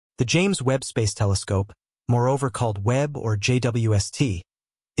The James Webb Space Telescope, moreover called Webb or JWST,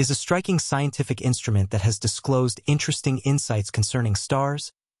 is a striking scientific instrument that has disclosed interesting insights concerning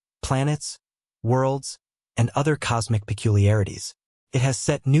stars, planets, worlds, and other cosmic peculiarities. It has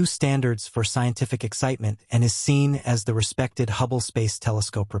set new standards for scientific excitement and is seen as the respected Hubble Space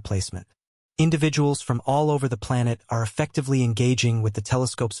Telescope replacement. Individuals from all over the planet are effectively engaging with the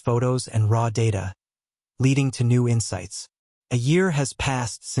telescope's photos and raw data, leading to new insights. A year has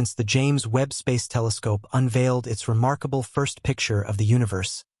passed since the James Webb Space Telescope unveiled its remarkable first picture of the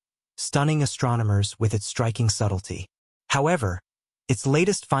universe, stunning astronomers with its striking subtlety. However, its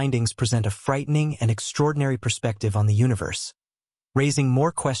latest findings present a frightening and extraordinary perspective on the universe, raising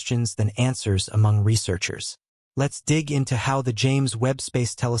more questions than answers among researchers. Let's dig into how the James Webb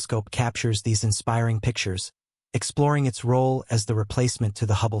Space Telescope captures these inspiring pictures, exploring its role as the replacement to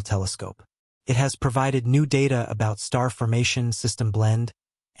the Hubble telescope. It has provided new data about star formation, system blend,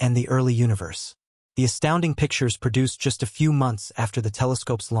 and the early universe. The astounding pictures produced just a few months after the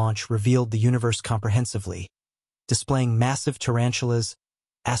telescope's launch revealed the universe comprehensively, displaying massive tarantulas,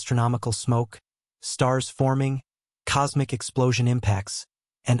 astronomical smoke, stars forming, cosmic explosion impacts,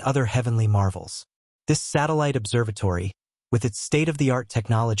 and other heavenly marvels. This satellite observatory, with its state-of-the-art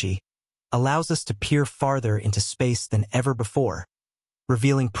technology, allows us to peer farther into space than ever before,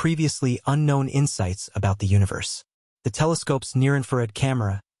 revealing previously unknown insights about the universe. The telescope's near-infrared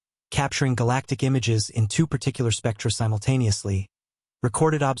camera, capturing galactic images in two particular spectra simultaneously,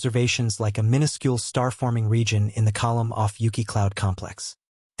 recorded observations like a minuscule star-forming region in the column off Yuki Cloud Complex.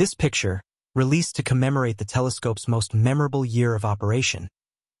 This picture, released to commemorate the telescope's most memorable year of operation,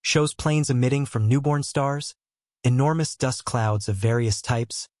 shows planes emitting from newborn stars, enormous dust clouds of various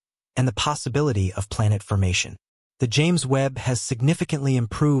types, and the possibility of planet formation. The James Webb has significantly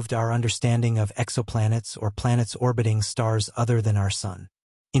improved our understanding of exoplanets or planets orbiting stars other than our Sun.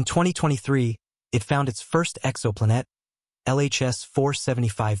 In 2023, it found its first exoplanet, LHS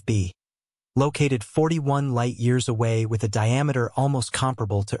 475b, located 41 light-years away with a diameter almost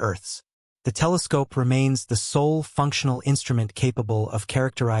comparable to Earth's. The telescope remains the sole functional instrument capable of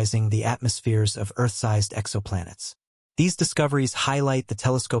characterizing the atmospheres of Earth-sized exoplanets. These discoveries highlight the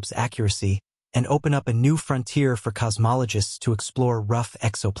telescope's accuracy and open up a new frontier for cosmologists to explore rough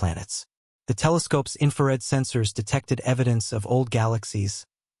exoplanets. The telescope's infrared sensors detected evidence of old galaxies,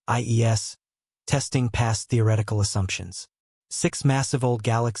 IES, testing past theoretical assumptions. 6 massive old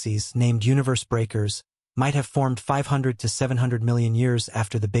galaxies, named universe breakers, might have formed 500 to 700 million years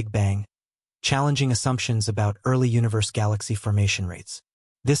after the Big Bang, challenging assumptions about early universe galaxy formation rates.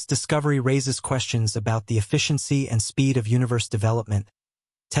 This discovery raises questions about the efficiency and speed of universe development,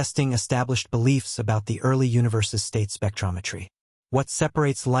 testing established beliefs about the early universe's state spectrometry. What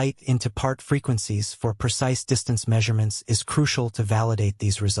separates light into part frequencies for precise distance measurements is crucial to validate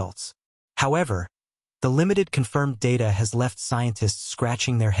these results. However, the limited confirmed data has left scientists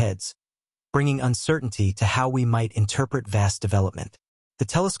scratching their heads, bringing uncertainty to how we might interpret vast development. The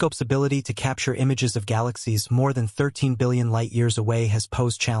telescope's ability to capture images of galaxies more than 13 billion light-years away has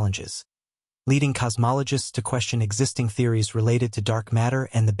posed challenges, leading cosmologists to question existing theories related to dark matter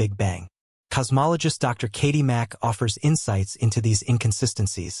and the Big Bang. Cosmologist Dr. Katie Mack offers insights into these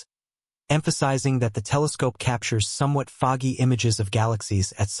inconsistencies, emphasizing that the telescope captures somewhat foggy images of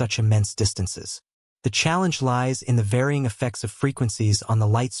galaxies at such immense distances. The challenge lies in the varying effects of frequencies on the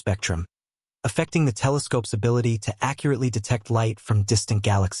light spectrum, affecting the telescope's ability to accurately detect light from distant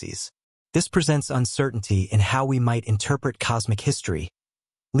galaxies. This presents uncertainty in how we might interpret cosmic history,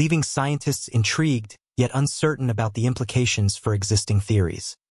 leaving scientists intrigued yet uncertain about the implications for existing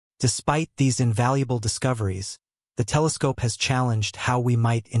theories. Despite these invaluable discoveries, the telescope has challenged how we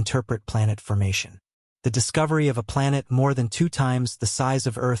might interpret planet formation. The discovery of a planet more than 2 times the size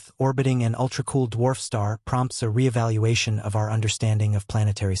of Earth orbiting an ultracool dwarf star prompts a reevaluation of our understanding of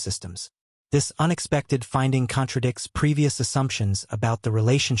planetary systems. This unexpected finding contradicts previous assumptions about the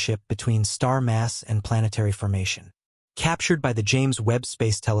relationship between star mass and planetary formation. Captured by the James Webb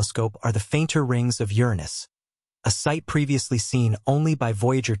Space Telescope are the fainter rings of Uranus, a site previously seen only by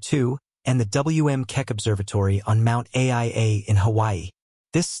Voyager 2 and the W.M. Keck Observatory on Mount AIA in Hawaii.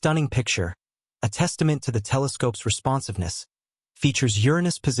 This stunning picture, a testament to the telescope's responsiveness, features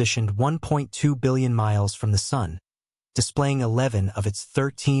Uranus positioned 1.2 billion miles from the Sun, displaying 11 of its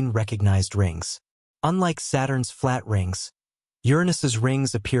 13 recognized rings. Unlike Saturn's flat rings, Uranus's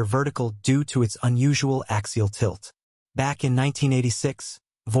rings appear vertical due to its unusual axial tilt. Back in 1986,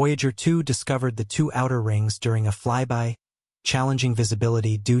 Voyager 2 discovered the 2 outer rings during a flyby, challenging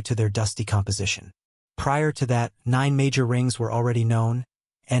visibility due to their dusty composition. Prior to that, 9 major rings were already known,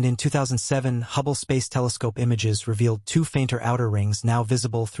 and in 2007, Hubble Space Telescope images revealed two fainter outer rings now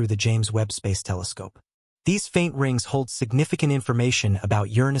visible through the James Webb Space Telescope. These faint rings hold significant information about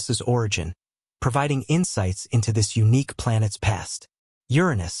Uranus's origin, providing insights into this unique planet's past.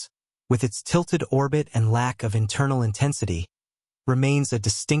 Uranus, with its tilted orbit and lack of internal intensity, remains a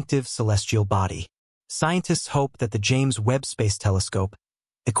distinctive celestial body. Scientists hope that the James Webb Space Telescope,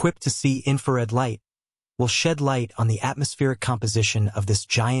 equipped to see infrared light, will shed light on the atmospheric composition of this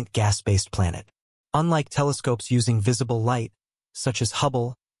giant gas-based planet. Unlike telescopes using visible light, such as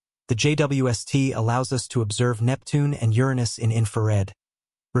Hubble, the JWST allows us to observe Neptune and Uranus in infrared,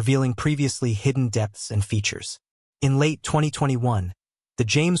 revealing previously hidden depths and features. In late 2021, the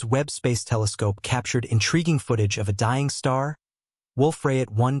James Webb Space Telescope captured intriguing footage of a dying star,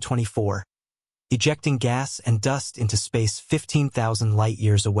 Wolf-Rayet 124, ejecting gas and dust into space 15,000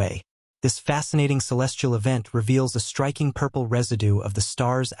 light-years away. This fascinating celestial event reveals a striking purple residue of the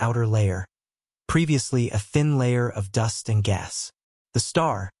star's outer layer, previously a thin layer of dust and gas. The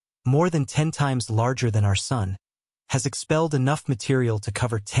star, more than 10 times larger than our Sun, has expelled enough material to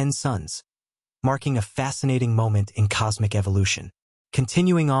cover 10 suns, marking a fascinating moment in cosmic evolution.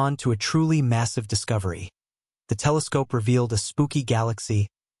 Continuing on to a truly massive discovery, the telescope revealed a spooky galaxy,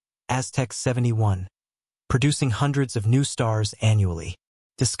 Aztec 71, producing hundreds of new stars annually.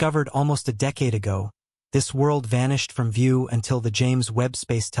 Discovered almost a decade ago, this world vanished from view until the James Webb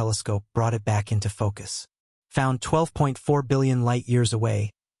Space Telescope brought it back into focus. Found 12.4 billion light-years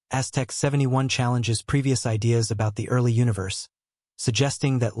away, Aztec 71 challenges previous ideas about the early universe,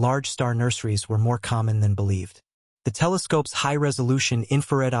 suggesting that large star nurseries were more common than believed. The telescope's high-resolution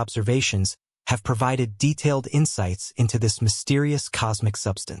infrared observations have provided detailed insights into this mysterious cosmic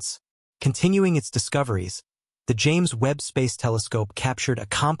substance. Continuing its discoveries, the James Webb Space Telescope captured a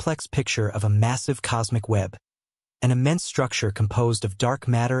complex picture of a massive cosmic web, an immense structure composed of dark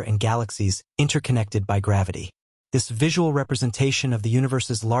matter and galaxies interconnected by gravity. This visual representation of the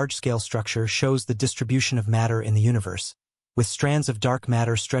universe's large-scale structure shows the distribution of matter in the universe, with strands of dark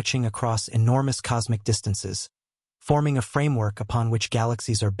matter stretching across enormous cosmic distances, forming a framework upon which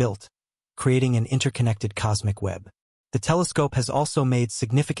galaxies are built, creating an interconnected cosmic web. The telescope has also made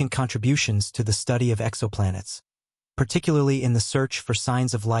significant contributions to the study of exoplanets, particularly in the search for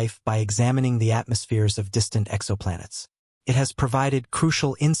signs of life by examining the atmospheres of distant exoplanets. It has provided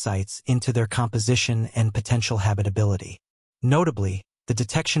crucial insights into their composition and potential habitability. Notably, the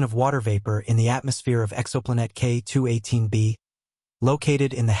detection of water vapor in the atmosphere of exoplanet K218b,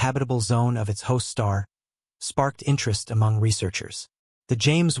 located in the habitable zone of its host star, sparked interest among researchers. The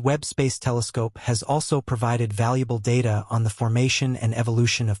James Webb Space Telescope has also provided valuable data on the formation and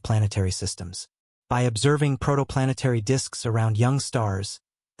evolution of planetary systems. By observing protoplanetary disks around young stars,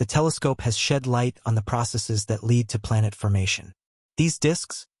 the telescope has shed light on the processes that lead to planet formation. These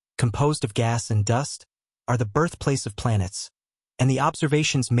disks, composed of gas and dust, are the birthplace of planets, and the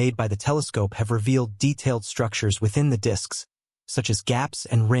observations made by the telescope have revealed detailed structures within the disks, such as gaps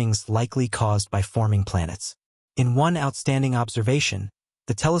and rings likely caused by forming planets. In one outstanding observation,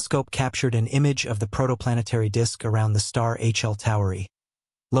 the telescope captured an image of the protoplanetary disk around the star HL Tauri,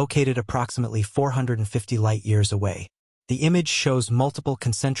 located approximately 450 light-years away. The image shows multiple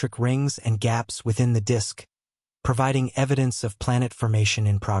concentric rings and gaps within the disk, providing evidence of planet formation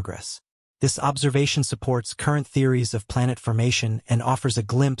in progress. This observation supports current theories of planet formation and offers a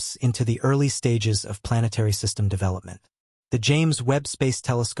glimpse into the early stages of planetary system development. The James Webb Space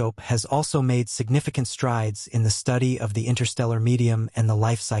Telescope has also made significant strides in the study of the interstellar medium and the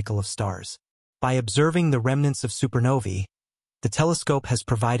life cycle of stars. By observing the remnants of supernovae, the telescope has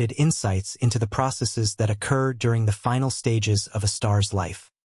provided insights into the processes that occur during the final stages of a star's life.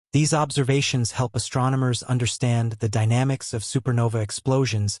 These observations help astronomers understand the dynamics of supernova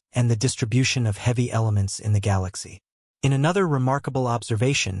explosions and the distribution of heavy elements in the galaxy. In another remarkable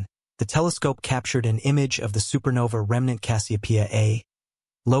observation, the telescope captured an image of the supernova remnant Cassiopeia A,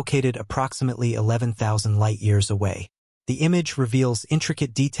 located approximately 11,000 light-years away. The image reveals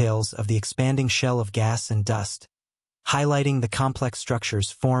intricate details of the expanding shell of gas and dust, highlighting the complex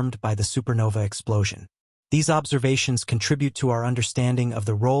structures formed by the supernova explosion. These observations contribute to our understanding of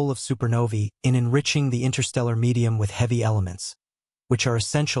the role of supernovae in enriching the interstellar medium with heavy elements, which are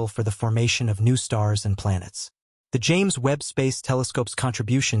essential for the formation of new stars and planets. The James Webb Space Telescope's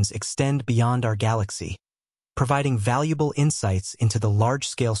contributions extend beyond our galaxy, providing valuable insights into the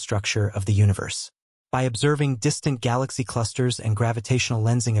large-scale structure of the universe. By observing distant galaxy clusters and gravitational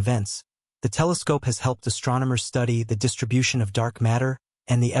lensing events, the telescope has helped astronomers study the distribution of dark matter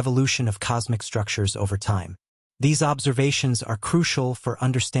and the evolution of cosmic structures over time. These observations are crucial for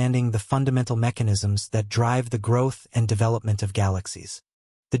understanding the fundamental mechanisms that drive the growth and development of galaxies.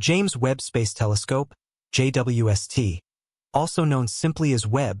 The James Webb Space Telescope, JWST, also known simply as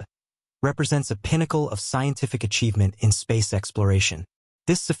Webb, represents a pinnacle of scientific achievement in space exploration.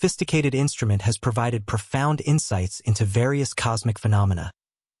 This sophisticated instrument has provided profound insights into various cosmic phenomena,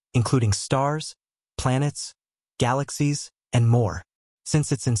 including stars, planets, galaxies, and more.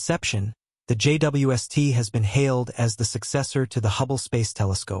 Since its inception, the JWST has been hailed as the successor to the Hubble Space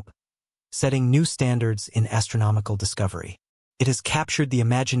Telescope, setting new standards in astronomical discovery. It has captured the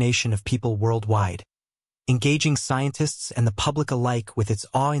imagination of people worldwide, engaging scientists and the public alike with its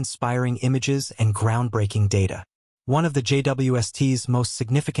awe-inspiring images and groundbreaking data. One of the JWST's most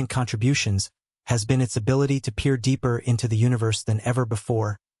significant contributions has been its ability to peer deeper into the universe than ever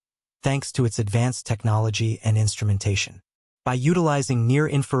before, thanks to its advanced technology and instrumentation. By utilizing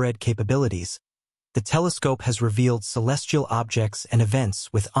near-infrared capabilities, the telescope has revealed celestial objects and events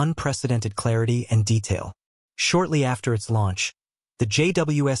with unprecedented clarity and detail. Shortly after its launch, the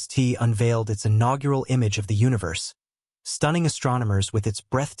JWST unveiled its inaugural image of the universe, stunning astronomers with its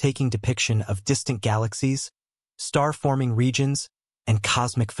breathtaking depiction of distant galaxies, star-forming regions, and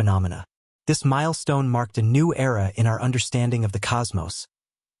cosmic phenomena. This milestone marked a new era in our understanding of the cosmos,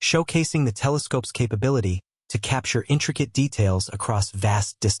 showcasing the telescope's capability to capture intricate details across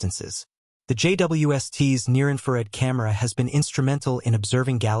vast distances. The JWST's near-infrared camera has been instrumental in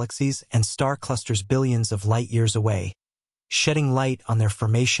observing galaxies and star clusters billions of light-years away, shedding light on their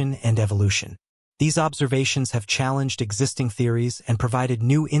formation and evolution. These observations have challenged existing theories and provided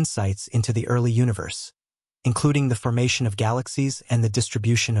new insights into the early universe, including the formation of galaxies and the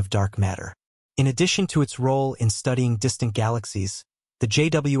distribution of dark matter. In addition to its role in studying distant galaxies, the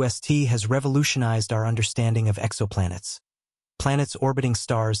JWST has revolutionized our understanding of exoplanets, planets orbiting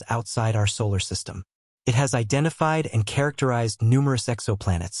stars outside our solar system. It has identified and characterized numerous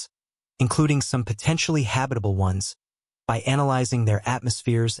exoplanets, including some potentially habitable ones, by analyzing their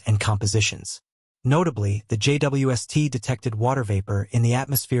atmospheres and compositions. Notably, the JWST detected water vapor in the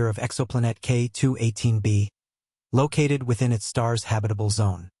atmosphere of exoplanet K2-18b, located within its star's habitable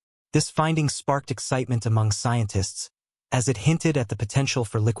zone. This finding sparked excitement among scientists, as it hinted at the potential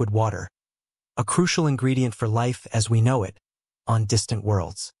for liquid water, a crucial ingredient for life as we know it, on distant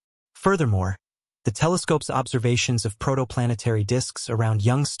worlds. Furthermore, the telescope's observations of protoplanetary disks around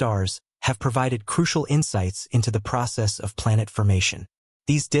young stars have provided crucial insights into the process of planet formation.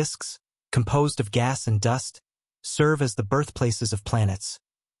 These disks, composed of gas and dust, serve as the birthplaces of planets,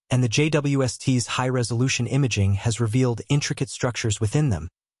 and the JWST's high-resolution imaging has revealed intricate structures within them,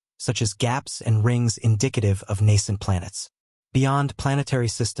 such as gaps and rings indicative of nascent planets. Beyond planetary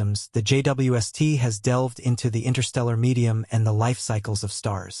systems, the JWST has delved into the interstellar medium and the life cycles of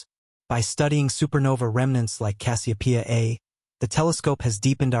stars. By studying supernova remnants like Cassiopeia A, the telescope has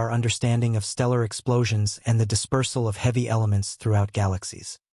deepened our understanding of stellar explosions and the dispersal of heavy elements throughout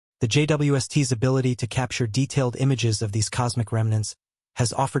galaxies. The JWST's ability to capture detailed images of these cosmic remnants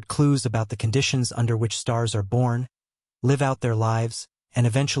has offered clues about the conditions under which stars are born, live out their lives, and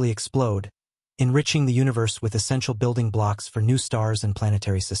eventually explode, enriching the universe with essential building blocks for new stars and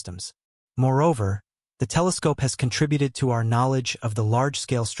planetary systems. Moreover, the telescope has contributed to our knowledge of the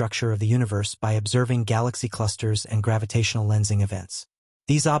large-scale structure of the universe by observing galaxy clusters and gravitational lensing events.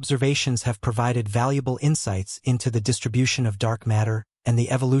 These observations have provided valuable insights into the distribution of dark matter and the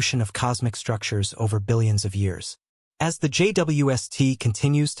evolution of cosmic structures over billions of years. As the JWST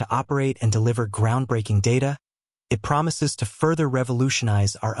continues to operate and deliver groundbreaking data, it promises to further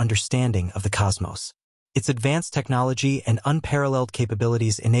revolutionize our understanding of the cosmos. Its advanced technology and unparalleled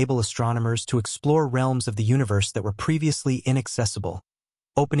capabilities enable astronomers to explore realms of the universe that were previously inaccessible,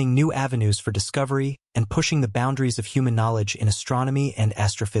 opening new avenues for discovery and pushing the boundaries of human knowledge in astronomy and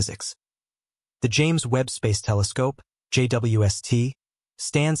astrophysics. The James Webb Space Telescope, JWST,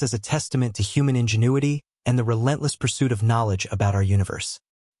 stands as a testament to human ingenuity and the relentless pursuit of knowledge about our universe.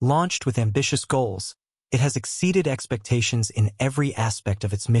 Launched with ambitious goals, it has exceeded expectations in every aspect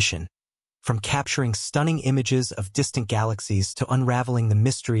of its mission, from capturing stunning images of distant galaxies to unraveling the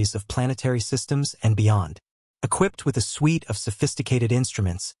mysteries of planetary systems and beyond. Equipped with a suite of sophisticated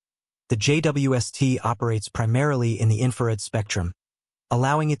instruments, the JWST operates primarily in the infrared spectrum,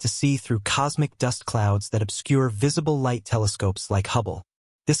 allowing it to see through cosmic dust clouds that obscure visible light telescopes like Hubble.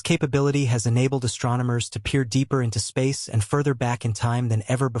 This capability has enabled astronomers to peer deeper into space and further back in time than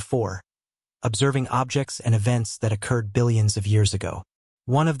ever before, observing objects and events that occurred billions of years ago.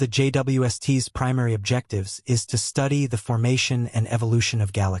 One of the JWST's primary objectives is to study the formation and evolution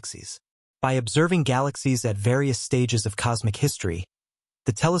of galaxies. By observing galaxies at various stages of cosmic history,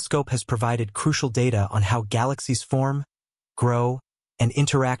 the telescope has provided crucial data on how galaxies form, grow, and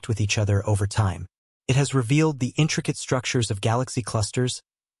interact with each other over time. It has revealed the intricate structures of galaxy clusters,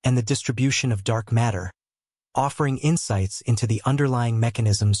 and the distribution of dark matter, offering insights into the underlying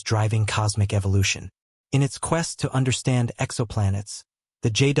mechanisms driving cosmic evolution. In its quest to understand exoplanets,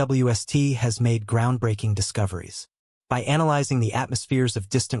 the JWST has made groundbreaking discoveries. By analyzing the atmospheres of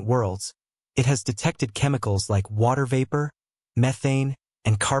distant worlds, it has detected chemicals like water vapor, methane,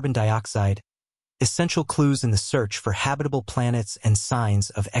 and carbon dioxide, essential clues in the search for habitable planets and signs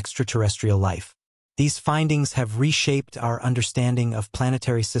of extraterrestrial life. These findings have reshaped our understanding of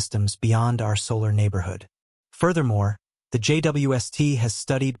planetary systems beyond our solar neighborhood. Furthermore, the JWST has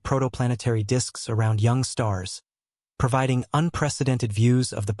studied protoplanetary disks around young stars, providing unprecedented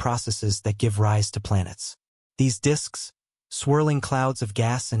views of the processes that give rise to planets. These disks, swirling clouds of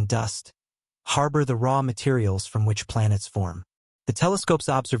gas and dust, harbor the raw materials from which planets form. The telescope's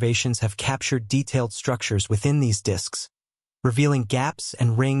observations have captured detailed structures within these disks, revealing gaps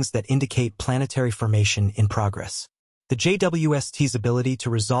and rings that indicate planetary formation in progress. The JWST's ability to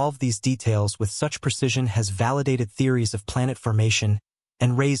resolve these details with such precision has validated theories of planet formation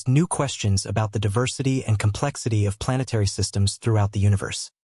and raised new questions about the diversity and complexity of planetary systems throughout the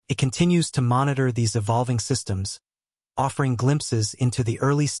universe. It continues to monitor these evolving systems, offering glimpses into the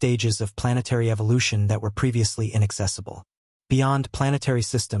early stages of planetary evolution that were previously inaccessible. Beyond planetary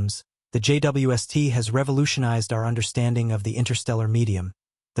systems, the JWST has revolutionized our understanding of the interstellar medium,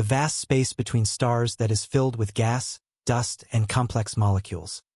 the vast space between stars that is filled with gas, dust, and complex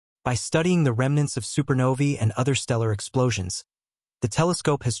molecules. By studying the remnants of supernovae and other stellar explosions, the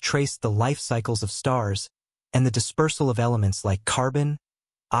telescope has traced the life cycles of stars and the dispersal of elements like carbon,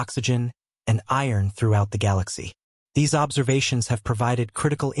 oxygen, and iron throughout the galaxy. These observations have provided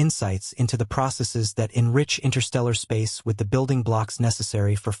critical insights into the processes that enrich interstellar space with the building blocks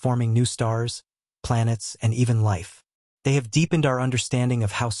necessary for forming new stars, planets, and even life. They have deepened our understanding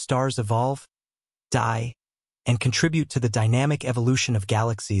of how stars evolve, die, and contribute to the dynamic evolution of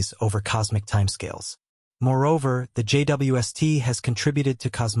galaxies over cosmic timescales. Moreover, the JWST has contributed to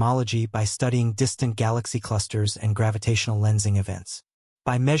cosmology by studying distant galaxy clusters and gravitational lensing events.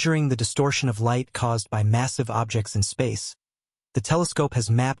 By measuring the distortion of light caused by massive objects in space, the telescope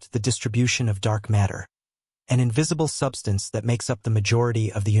has mapped the distribution of dark matter, an invisible substance that makes up the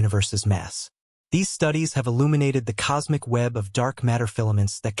majority of the universe's mass. These studies have illuminated the cosmic web of dark matter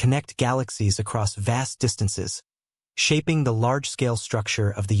filaments that connect galaxies across vast distances, shaping the large-scale structure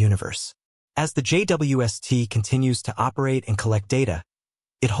of the universe. As the JWST continues to operate and collect data,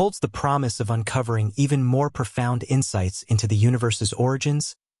 it holds the promise of uncovering even more profound insights into the universe's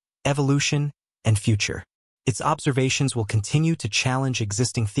origins, evolution, and future. Its observations will continue to challenge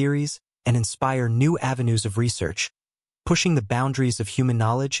existing theories and inspire new avenues of research, pushing the boundaries of human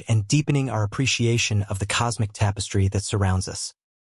knowledge and deepening our appreciation of the cosmic tapestry that surrounds us.